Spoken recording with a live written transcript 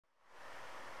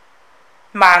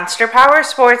Monster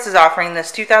Powersports is offering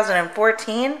this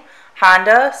 2014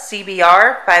 Honda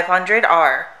CBR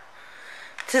 500R.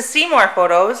 To see more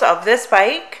photos of this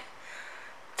bike,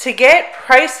 to get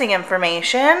pricing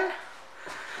information,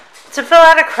 to fill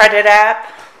out a credit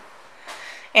app,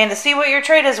 and to see what your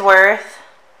trade is worth,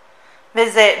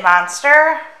 visit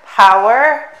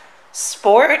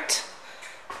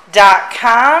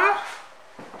monsterpowersport.com.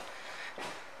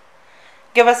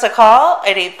 Give us a call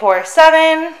at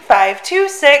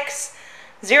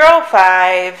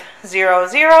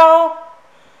 847-526-0500.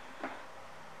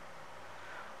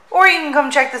 Or you can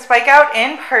come check this bike out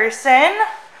in person.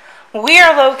 We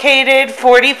are located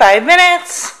 45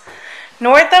 minutes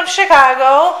north of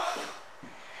Chicago.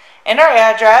 And our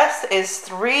address is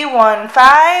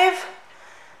 315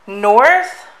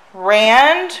 North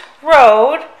Rand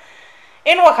Road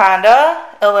in Wauconda,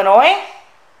 Illinois.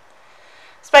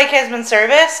 This bike has been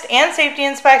serviced and safety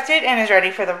inspected and is ready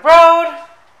for the road.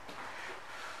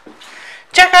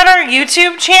 Check out our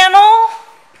YouTube channel.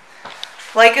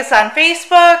 Like us on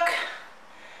Facebook.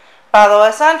 Follow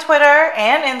us on Twitter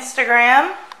and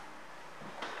Instagram.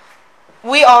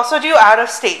 We also do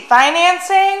out-of-state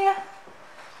financing.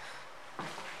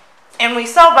 And we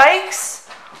sell bikes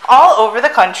all over the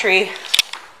country.